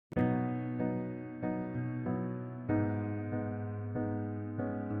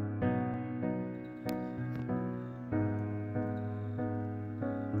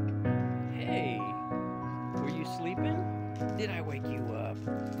did I wake you up?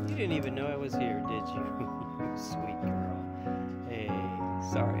 You didn't even know I was here, did you? Sweet girl. Hey,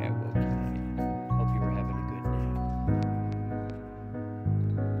 sorry I woke you. Hope you were having a good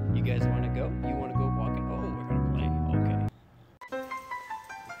nap. You guys want to go? You want to go walking? Oh, we're going to play. Okay.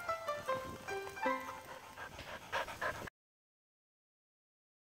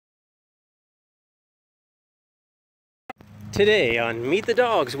 Today on Meet the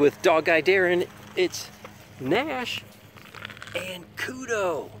Dogs with Dog Guy Darin, it's Nash and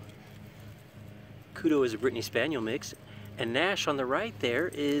Kudo. Kudo is a Brittany Spaniel mix, and Nash on the right there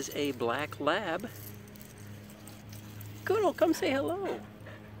is a black lab. Kudo, come say hello.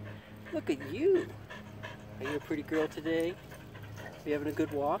 Look at you. Are you a pretty girl today? Are you having a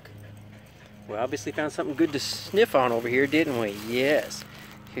good walk? We obviously found something good to sniff on over here, didn't we? Yes.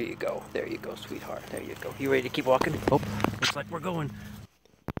 Here you go. There you go, sweetheart. There you go. You ready to keep walking? Oh, looks like we're going.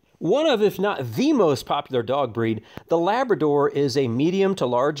 One of, if not the most popular dog breed, the Labrador is a medium to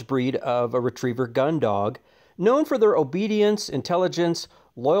large breed of a retriever gun dog. Known for their obedience, intelligence,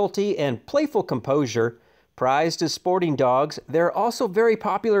 loyalty, and playful composure. Prized as sporting dogs, they're also very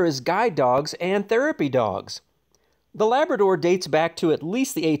popular as guide dogs and therapy dogs. The Labrador dates back to at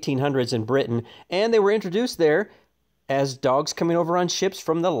least the 1800s in Britain, and they were introduced there as dogs coming over on ships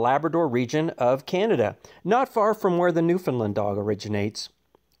from the Labrador region of Canada, not far from where the Newfoundland dog originates.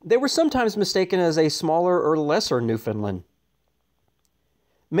 They were sometimes mistaken as a smaller or lesser Newfoundland.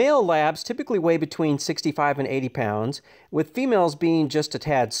 Male labs typically weigh between 65 and 80 pounds, with females being just a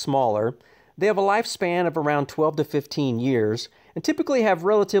tad smaller. They have a lifespan of around 12 to 15 years, and typically have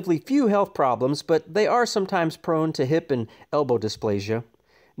relatively few health problems, but they are sometimes prone to hip and elbow dysplasia.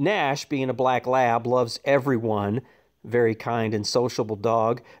 Nash, being a black lab, loves everyone. Very kind and sociable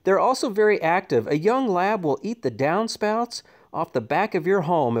dog. They're also very active. A young lab will eat the downspouts off the back of your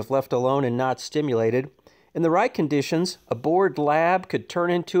home if left alone and not stimulated. In the right conditions, a bored lab could turn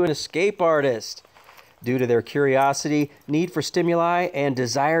into an escape artist due to their curiosity, need for stimuli, and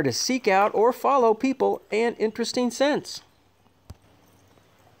desire to seek out or follow people and interesting scents.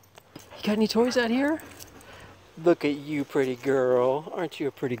 You got any toys out here? Look at you, pretty girl. Aren't you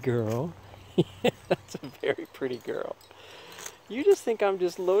a pretty girl? That's a very pretty girl. You just think I'm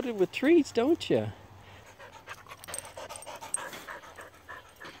just loaded with treats, don't you?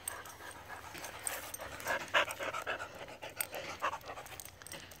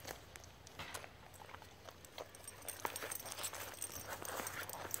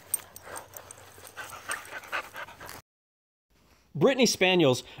 Brittany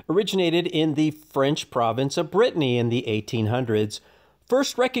Spaniels originated in the French province of Brittany in the 1800s.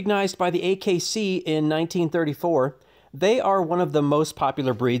 First recognized by the AKC in 1934, they are one of the most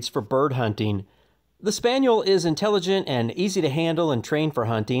popular breeds for bird hunting. The Spaniel is intelligent and easy to handle and train for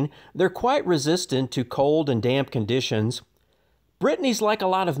hunting. They're quite resistant to cold and damp conditions. Brittany's like a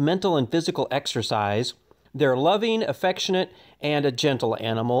lot of mental and physical exercise. They're loving, affectionate, and a gentle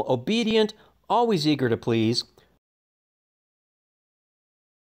animal, obedient, always eager to please.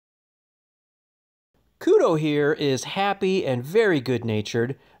 Kudo here is happy and very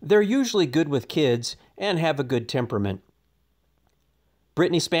good-natured. They're usually good with kids and have a good temperament.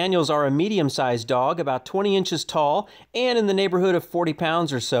 Brittany Spaniels are a medium-sized dog, about 20 inches tall and in the neighborhood of 40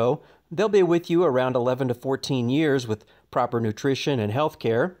 pounds or so. They'll be with you around 11 to 14 years with proper nutrition and health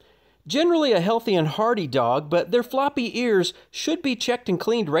care. Generally a healthy and hardy dog, but their floppy ears should be checked and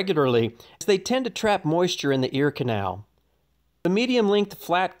cleaned regularly, as they tend to trap moisture in the ear canal. The medium-length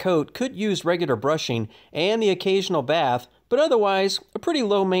flat coat could use regular brushing and the occasional bath, but otherwise, a pretty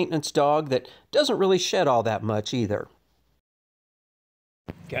low-maintenance dog that doesn't really shed all that much either.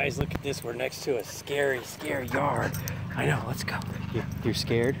 Guys, look at this. We're next to a scary, scary yard. I know, let's go. You're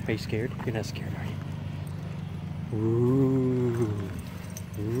scared? Are you scared? You're not scared, are you? Ooh.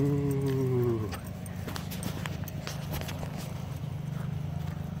 Ooh.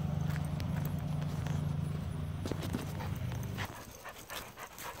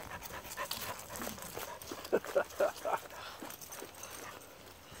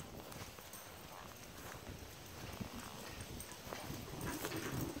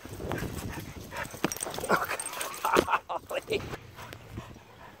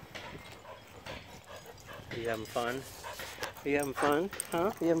 Are you having fun? Are you having fun? Huh?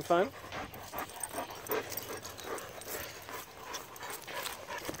 Are you having fun?